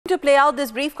To play out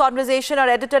this brief conversation our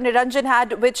editor Niranjan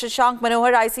had with Shashank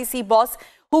Manohar, ICC boss,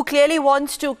 who clearly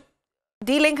wants to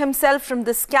delink himself from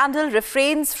the scandal,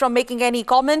 refrains from making any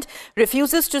comment,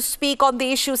 refuses to speak on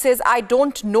the issue, says, I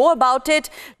don't know about it,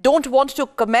 don't want to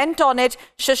comment on it.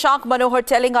 Shashank Manohar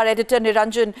telling our editor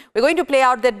Niranjan, we're going to play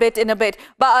out that bit in a bit,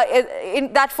 but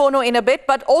in that phono in a bit.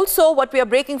 But also what we are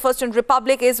breaking first in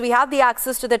Republic is we have the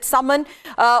access to that summon,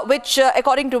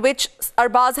 according to which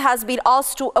Arbaz has been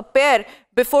asked to appear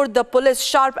before the police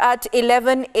sharp at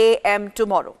 11 a.m.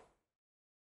 tomorrow.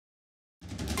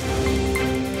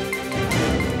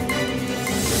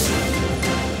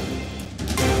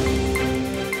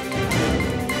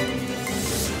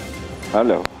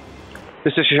 Hello.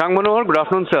 Mr. Shashank Manohar, good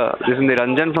afternoon, sir. This is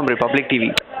Niranjan from Republic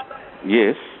TV.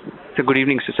 Yes. Sir, good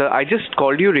evening, sir. I just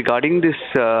called you regarding this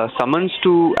summons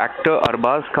to actor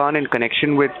Arbaz Khan in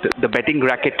connection with the betting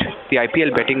racket, the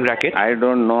IPL betting racket. I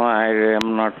don't know. I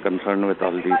am not concerned with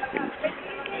all these things.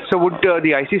 So would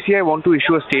the ICCI want to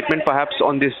issue a statement perhaps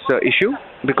on this issue?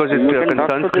 Because it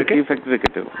concerns cricket? Chief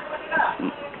Executive.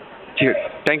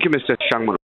 Thank you, Mr. Shashank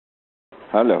Manohar.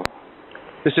 Hello.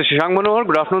 Mr. Shashank Manohar,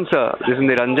 good afternoon, sir. This is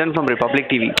Niranjan from Republic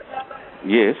TV.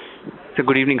 Yes. Sir,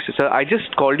 good evening, sir. I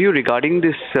just called you regarding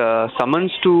this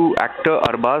summons to actor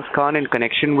Arbaz Khan in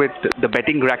connection with the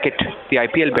betting racket, the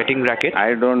IPL betting racket.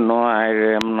 I don't know.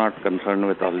 I am not concerned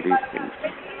with all these things.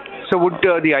 So would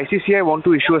the ICCI want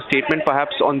to issue a statement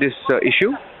perhaps on this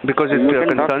issue? Because it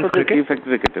concerns cricket? Chief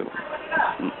Executive.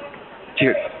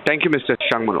 Thank you, Mr.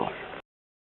 Shashank Manohar.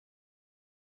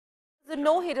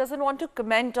 No, he doesn't want to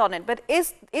comment on it. But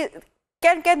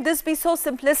can this be so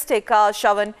simplistic,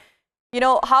 Shavan? You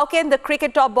know, how can the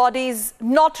cricket top bodies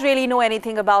not really know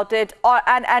anything about it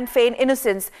and feign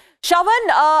innocence?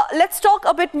 Shavan, let's talk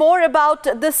a bit more about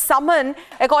this summon,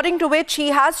 according to which he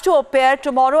has to appear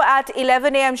tomorrow at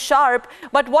 11 a.m. sharp.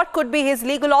 But what could be his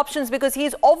legal options? Because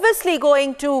he's obviously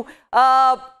going to,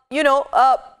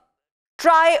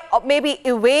 try maybe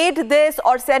evade this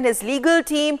or send his legal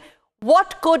team.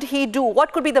 What could he do?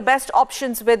 What could be the best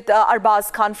options with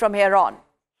Arbaz Khan from here on?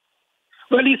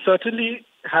 Well, he certainly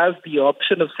has the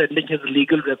option of sending his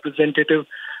legal representative,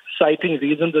 citing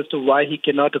reasons as to why he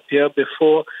cannot appear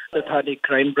before the Thane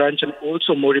crime branch, and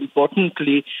also, more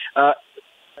importantly,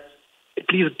 at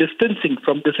least distancing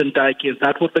from this entire case.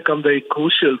 That would become very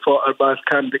crucial for Arbaz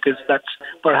Khan, because that's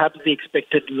perhaps the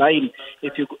expected line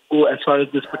if you go as far as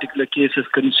this particular case is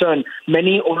concerned.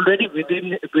 Many already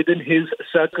within his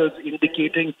circles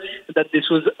indicating that this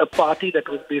was a party that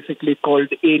was basically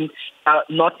called in.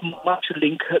 Not much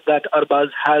link that Arbaz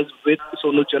has with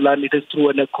Sonu Jalan. It is through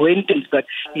an acquaintance that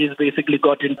he has basically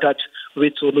got in touch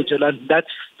with Sonu Jalan.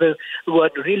 That's the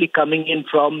word really coming in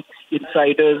from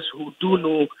insiders who do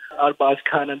know Arbaz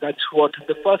Khan, and that's what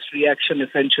the first reaction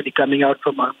essentially coming out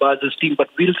from Arbaz's team. But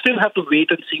we'll still have to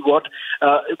wait and see what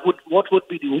would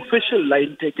be the official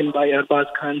line taken by Arbaz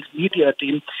Khan's media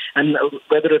team, and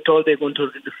whether at all they're going to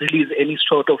release any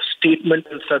sort of statement.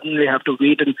 We'll certainly have to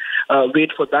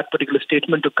wait for that particular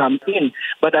statement to come in.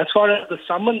 But as far as the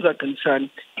summons are concerned,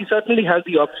 he certainly has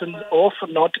the option of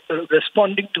not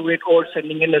responding to it or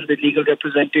sending in as the legal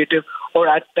representative, or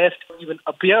at best even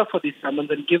appear for the summons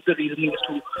and give the reasoning as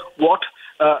to what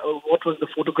was the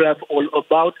photograph all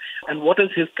about and what is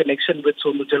his connection with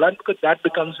Sonu Jalan, because that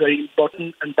becomes very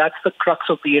important, and that's the crux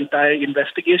of the entire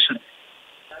investigation.